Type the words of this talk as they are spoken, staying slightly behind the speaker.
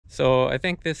So I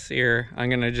think this year I'm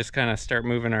gonna just kind of start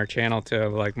moving our channel to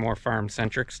like more farm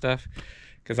centric stuff,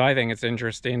 because I think it's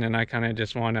interesting, and I kind of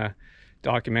just want to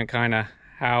document kind of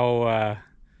how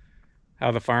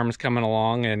the farm's coming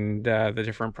along, and the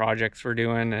different projects we're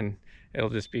doing, and it'll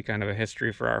just be kind of a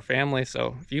history for our family.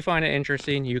 So if you find it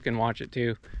interesting, you can watch it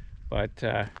too. But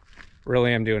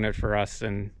really, I'm doing it for us,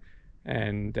 and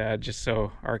just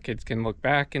so our kids can look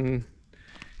back and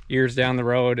years down the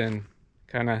road and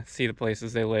kind of see the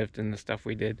places they lived and the stuff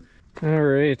we did. All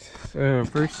right, so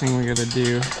first thing we gotta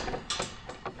do,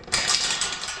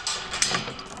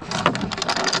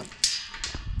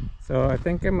 so I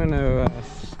think I'm gonna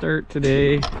start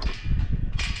today.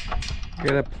 I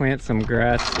gotta plant some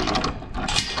grass seed.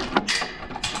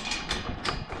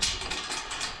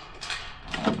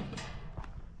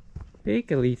 Hey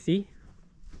Khaleesi,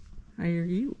 how are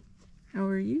you? How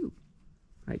are you?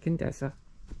 Hi Contessa.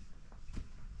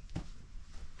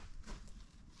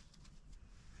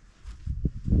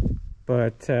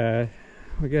 But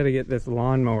we got to get this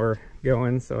lawnmower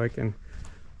going so I can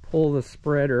pull the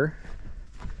spreader.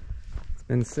 It's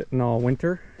been sitting all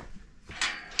winter.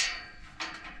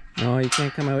 No, you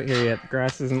can't come out here yet. The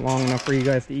grass isn't long enough for you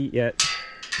guys to eat yet.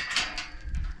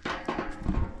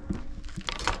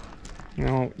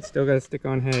 No, you still got to stick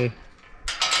on hay.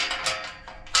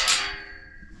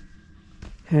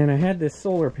 And I had this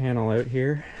solar panel out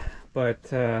here, but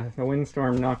the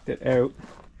windstorm knocked it out.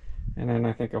 And then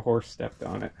I think a horse stepped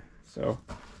on it. So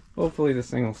hopefully this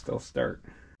thing will still start.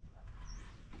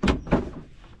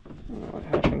 What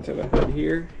happened to the hood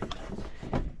here?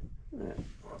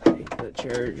 Take the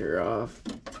charger off.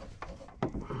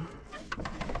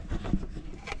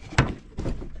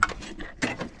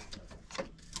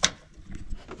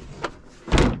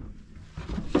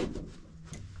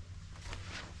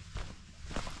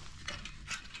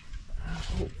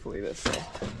 Hopefully this will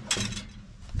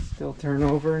still turn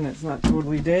over and it's not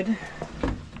totally dead.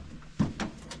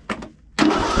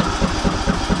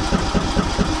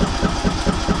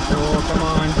 Oh, come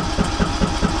on.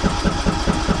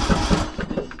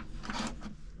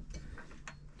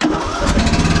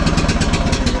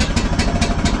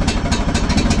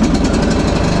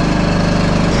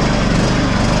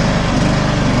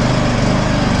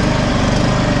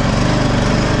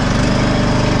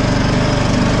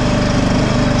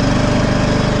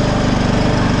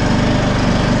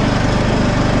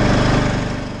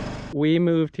 We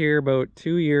moved here about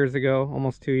 2 years ago,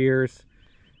 almost 2 years,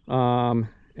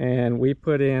 and we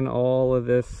put in all of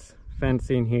this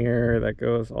fencing here that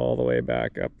goes all the way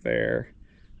back up there,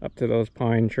 up to those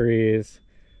pine trees,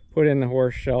 put in the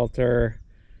horse shelter,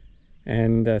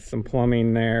 and some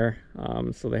plumbing there,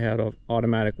 so they had an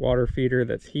automatic water feeder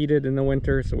that's heated in the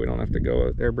winter, so we don't have to go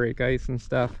out there, break ice and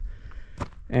stuff.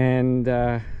 And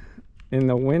in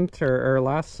the winter, or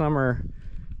last summer,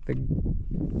 the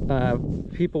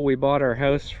people we bought our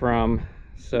house from,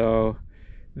 so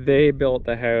they built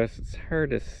the house. It's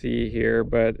hard to see here,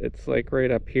 but it's like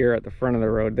right up here at the front of the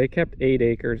road. They kept 8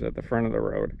 acres at the front of the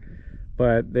road,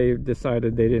 but they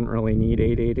decided they didn't really need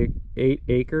 8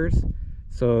 acres,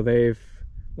 so they've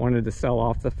wanted to sell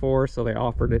off the 4, so they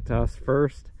offered it to us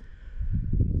first.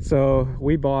 So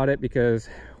we bought it because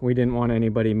we didn't want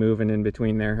anybody moving in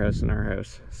between their house and our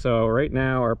house. So right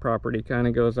now our property kind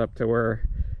of goes up to where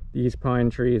these pine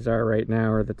trees are right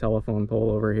now, or the telephone pole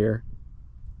over here,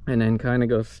 and then kind of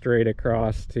goes straight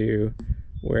across to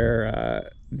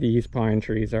where these pine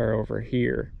trees are over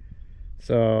here.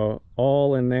 So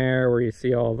all in there where you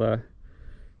see all the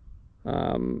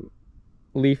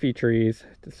leafy trees,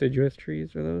 deciduous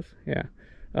trees are those? Yeah.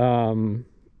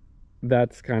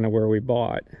 That's kind of where we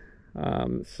bought.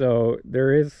 So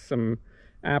there is some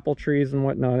apple trees and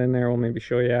whatnot in there. We'll maybe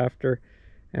show you after.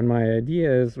 And my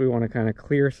idea is we want to kind of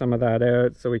clear some of that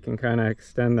out so we can kind of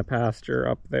extend the pasture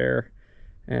up there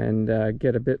and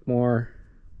get a bit more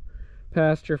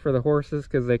pasture for the horses,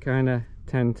 because they kind of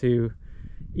tend to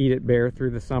eat it bare through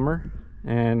the summer.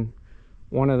 And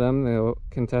one of them, the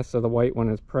Contessa, the white one,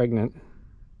 is pregnant,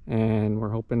 and we're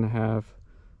hoping to have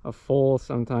a foal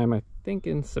sometime, I think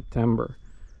in September.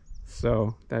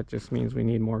 So that just means we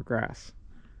need more grass.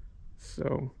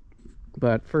 So,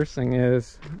 but first thing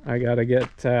is I gotta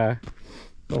get the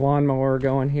lawnmower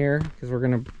going here, because we're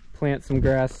gonna plant some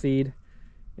grass seed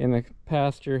in the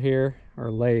pasture here,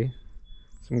 or lay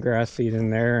some grass seed in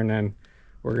there, and then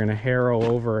we're gonna harrow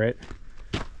over it.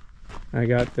 I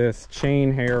got this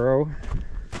chain harrow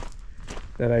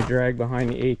that I drag behind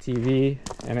the ATV,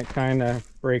 and it kind of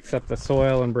breaks up the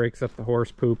soil and breaks up the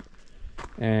horse poop,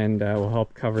 and will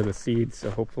help cover the seeds, so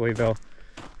hopefully they'll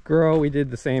grow. We did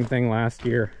the same thing last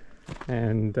year,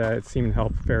 and it seemed to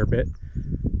help a fair bit.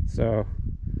 So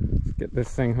get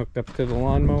this thing hooked up to the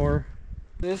lawnmower.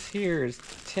 This here is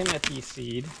Timothy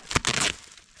seed.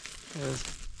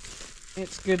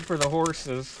 It's good for the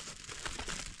horses.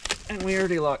 And we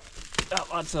already got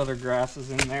lots of other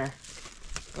grasses in there.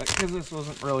 But because this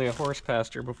wasn't really a horse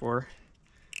pasture before,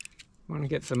 I want to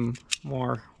get some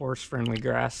more horse-friendly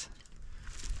grass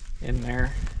in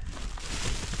there.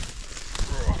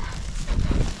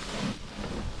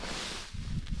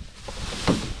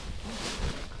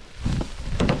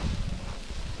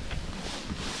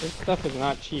 This stuff is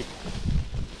not cheap.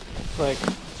 It's like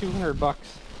 200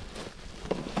 bucks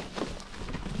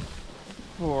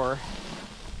for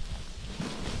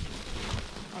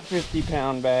a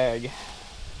 50-pound bag,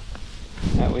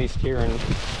 at least here in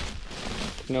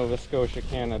Nova Scotia,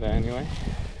 Canada anyway.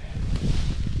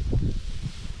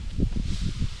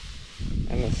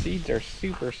 And the seeds are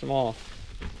super small.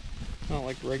 Not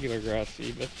like regular grass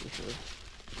seed, that's for sure.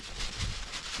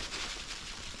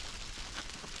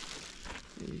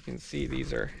 You can see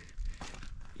these are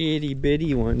itty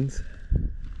bitty ones.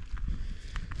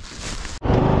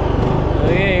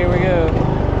 Okay, here we go.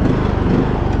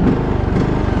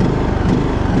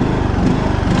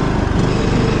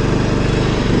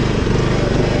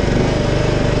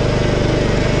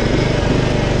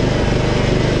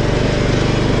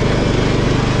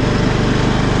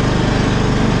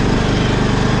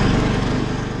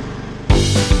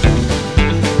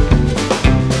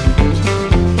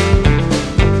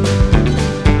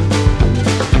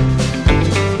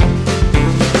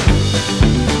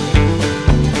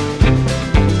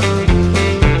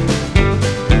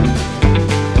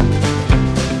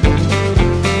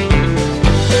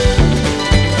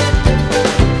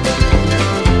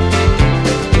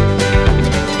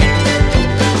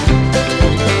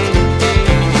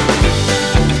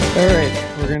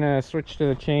 Switched to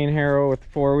the chain harrow with the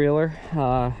four-wheeler.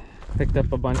 Picked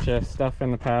up a bunch of stuff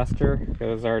in the pasture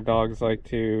because our dogs like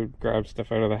to grab stuff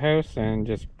out of the house and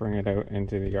just bring it out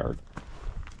into the yard.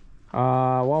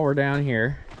 While we're down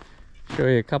here, show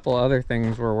you a couple other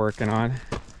things we're working on.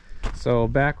 So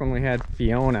back when we had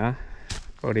Fiona,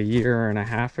 about a year and a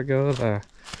half ago, the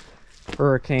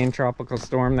hurricane tropical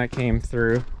storm that came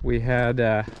through, we had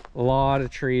a lot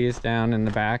of trees down in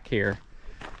the back here,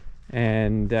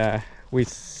 and we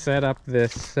set up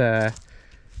this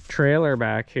trailer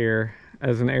back here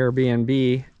as an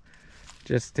Airbnb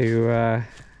just to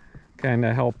kind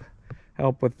of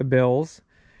help with the bills.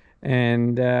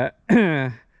 And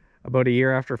about a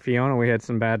year after Fiona, we had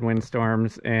some bad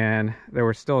windstorms, and there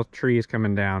were still trees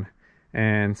coming down,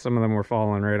 and some of them were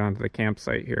falling right onto the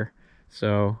campsite here.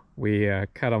 So we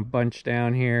cut a bunch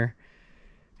down here,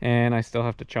 and I still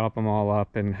have to chop them all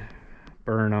up and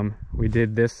burn them. We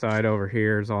did this side over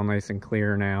here, is all nice and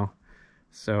clear now,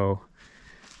 so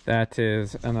that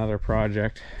is another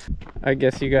project. I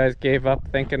guess you guys gave up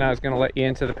thinking I was going to let you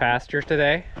into the pasture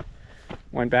today.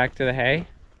 Went back to the hay.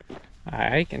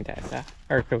 Hi, Contessa,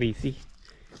 or Khaleesi. You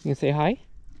gonna say hi?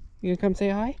 You gonna come say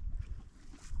hi?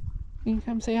 You gonna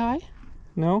come say hi?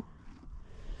 No?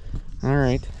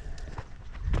 Alright,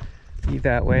 be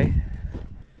that way.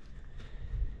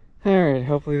 Alright,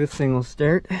 hopefully this thing will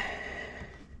start.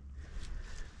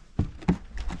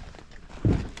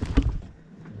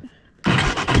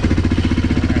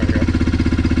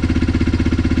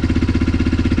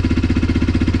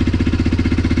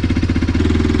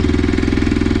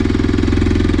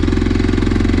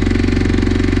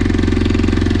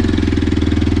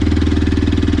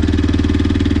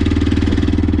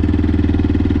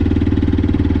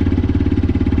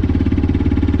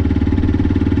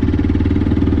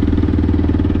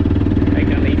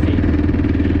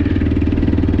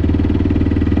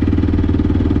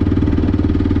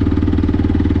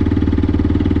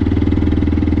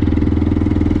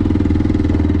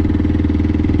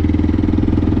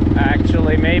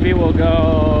 Maybe we'll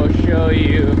go show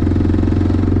you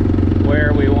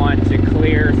where we want to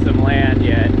clear some land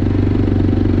yet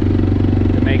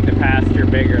to make the pasture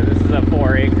bigger. This is a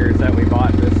 4 acres that we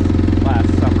bought this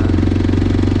last summer.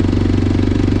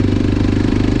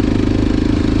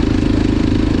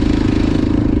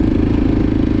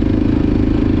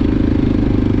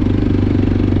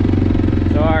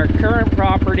 So our current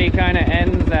property kind of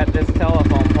ends at this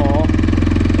telephone pole.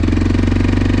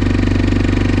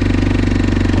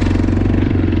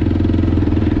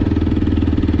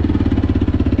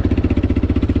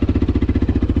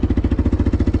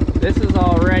 This is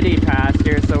already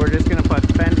pasture, so we're just going to put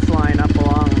fence line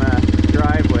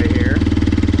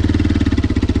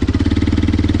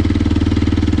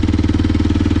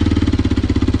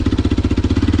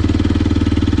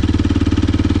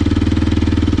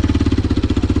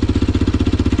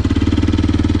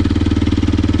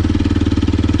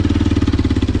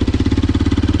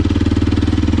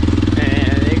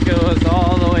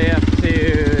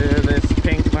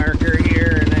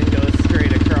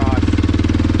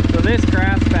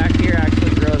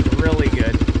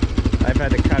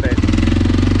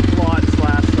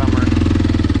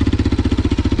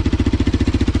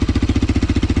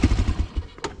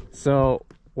So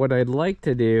what I'd like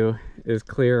to do is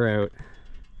clear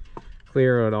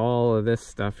out all of this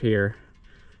stuff here,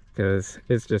 because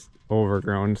it's just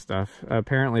overgrown stuff.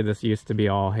 Apparently this used to be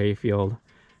all hayfield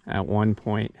at one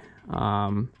point.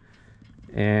 And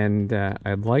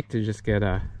I'd like to just get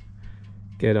a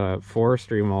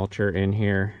forestry mulcher in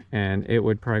here, and it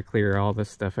would probably clear all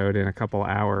this stuff out in a couple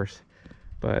hours.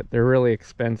 But they're really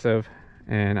expensive,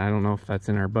 and I don't know if that's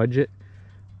in our budget.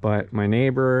 But my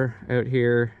neighbor out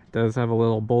here does have a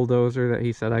little bulldozer that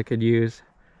he said I could use,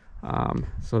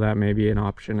 so that may be an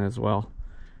option as well.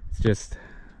 It's just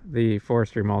the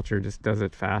forestry mulcher just does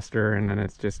it faster, and then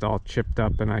it's just all chipped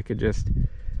up, and I could just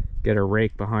get a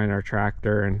rake behind our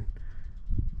tractor and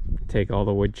take all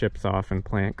the wood chips off and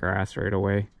plant grass right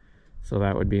away. So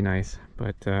that would be nice.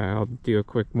 But I'll do a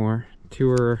quick more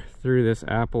tour through this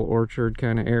apple orchard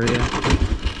kind of area.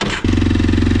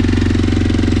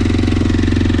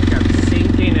 Got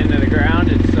sinking into the ground.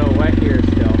 It's so wet here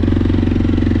still.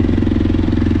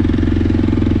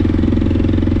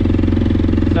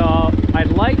 So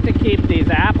I'd like to keep these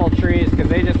apple trees because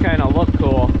they just kind of look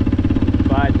cool.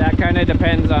 But that kind of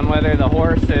depends on whether the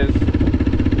horses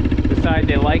decide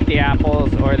they like the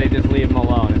apples or they just leave them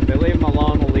alone. If they leave them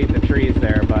alone, we'll leave the trees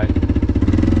there, but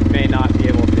may not be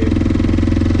able to.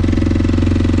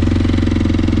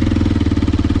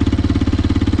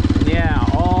 Yeah,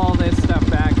 all this stuff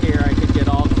back here I could get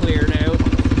all cleared out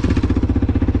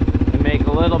and make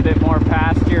a little bit more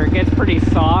pasture. It gets pretty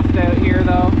soft out here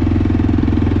though,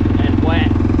 and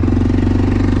wet.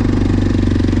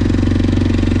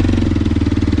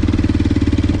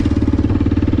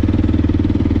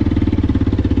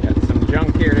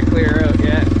 Here to clear out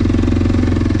yet.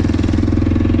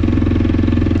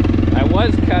 I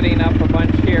was cutting up a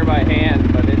bunch here by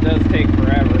hand, but it does take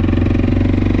forever.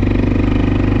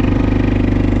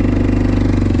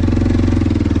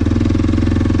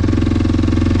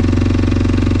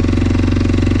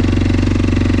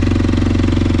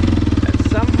 At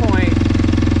some point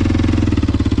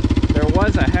there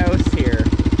was a house here.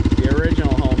 The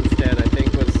original homestead, I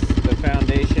think, was the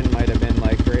foundation might have been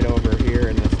like right over here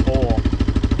in this hole.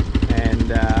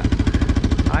 And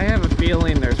I have a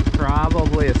feeling there's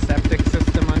probably a septic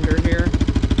system under here,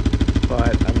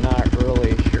 but I'm not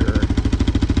really sure.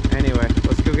 Anyway,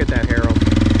 let's go get that harrow.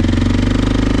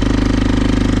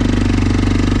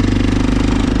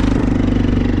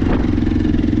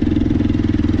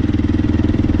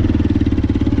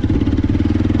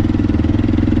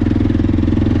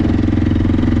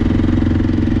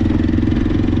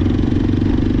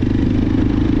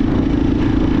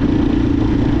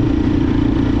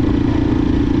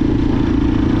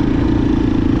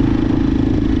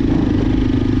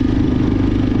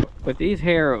 With these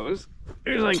harrows,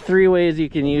 there's like 3 ways you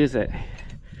can use it.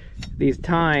 These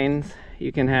tines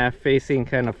you can have facing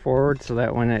kind of forward so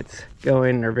that when it's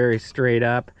going they're very straight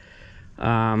up.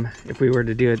 If we were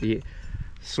to do it,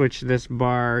 switch this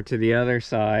bar to the other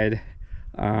side,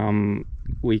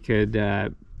 we could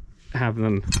have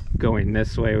them going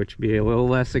this way, which would be a little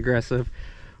less aggressive,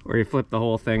 or you flip the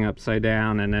whole thing upside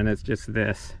down and then it's just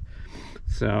this.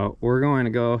 So we're going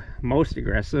to go most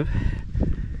aggressive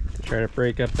to try to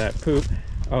break up that poop.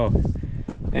 Oh,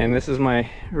 and this is my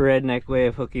redneck way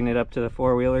of hooking it up to the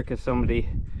four-wheeler because somebody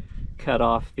cut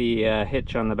off the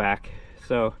hitch on the back.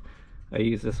 So I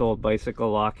use this old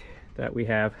bicycle lock that we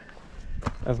have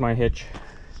as my hitch.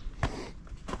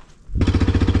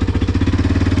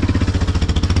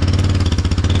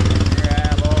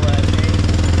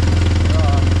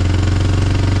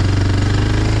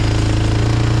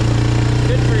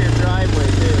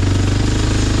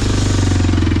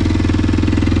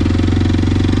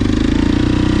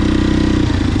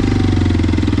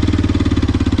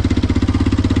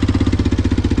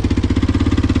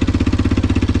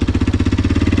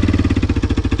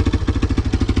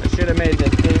 Made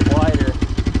this gate wider.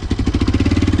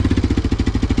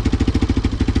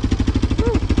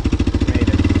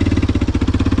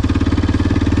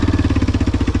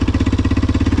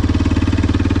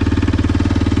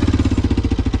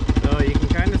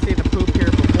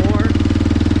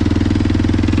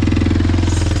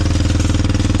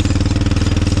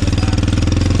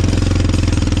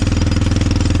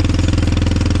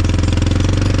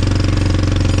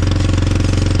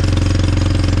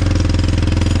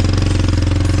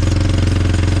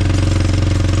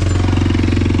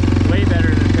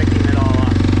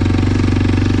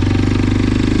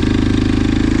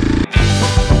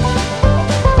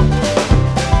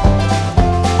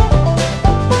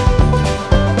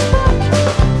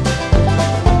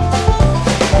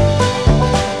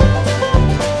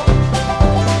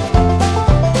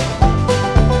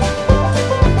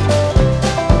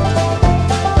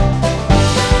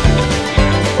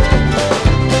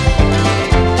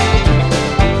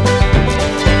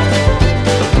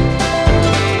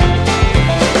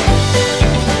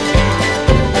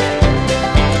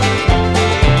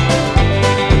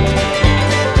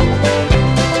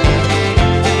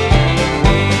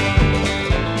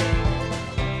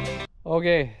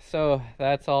 so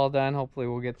that's all done. Hopefully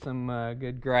we'll get some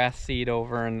good grass seed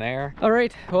over in there. All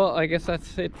right, well, I guess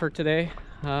that's it for today.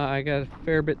 I got a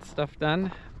fair bit of stuff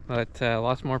done, but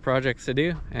lots more projects to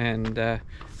do, and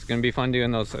it's gonna be fun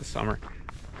doing those this summer.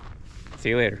 See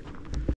you later.